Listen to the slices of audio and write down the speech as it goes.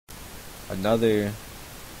Another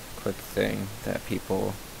quick thing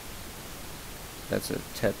that's a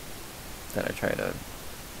tip that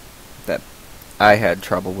that I had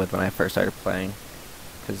trouble with when I first started playing,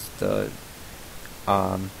 because the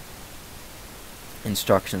um,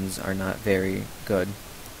 instructions are not very good.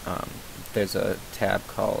 Um, there's a tab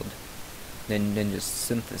called Ninja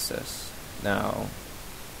Synthesis. Now,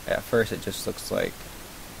 at first it just looks like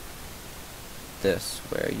this,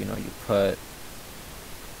 where you put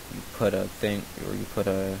a thing, or you put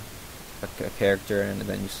a character in, and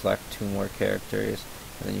then you select two more characters,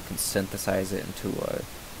 and then you can synthesize it into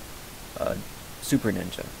a super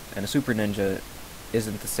ninja. And a super ninja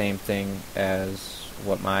isn't the same thing as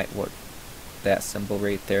what that symbol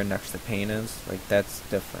right there next to pain is. Like, that's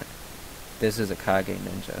different. This is a Kage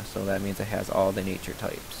ninja, so that means it has all the nature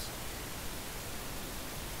types.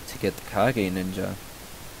 To get the Kage ninja,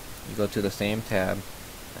 you go to the same tab,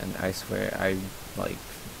 and I swear I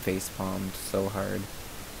facepalmed so hard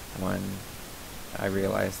when I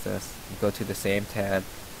realized this. You go to the same tab,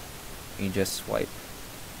 and you just swipe,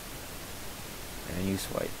 and you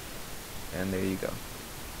swipe, and there you go.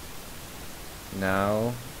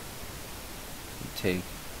 Now you take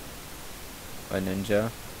a ninja,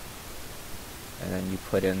 and then you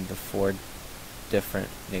put in the 4 different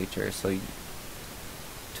natures. So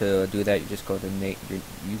to do that, you just go to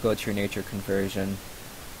you go to your nature conversion.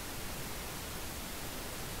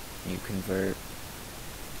 You convert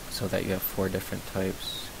so that you have 4 different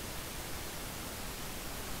types.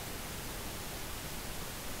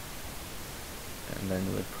 And then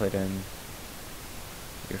you would put in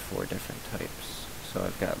your 4 different types. So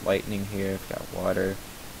I've got lightning here, I've got water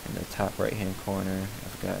in the top right hand corner,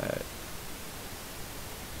 I've got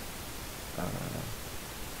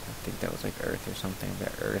I think that was like earth or something. I've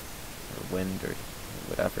got earth or wind or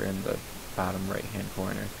whatever in the bottom right hand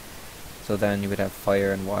corner. So then you would have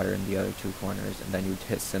fire and water in the other 2 corners, and then you would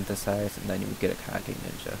hit synthesize, and then you would get a Kage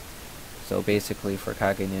ninja. So basically for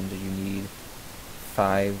Kage ninja you need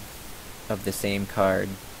 5 of the same card,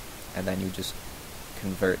 and then you just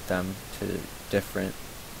convert them to different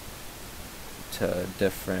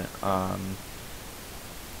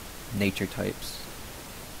nature types.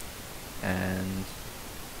 And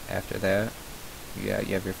after that, you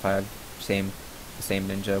have your 5 the same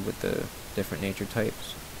ninja with the different nature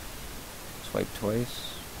types. Swipe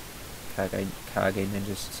twice, Kage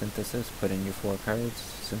ninja synthesis, put in your 4 cards,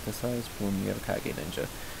 synthesize, boom, you have a Kage ninja.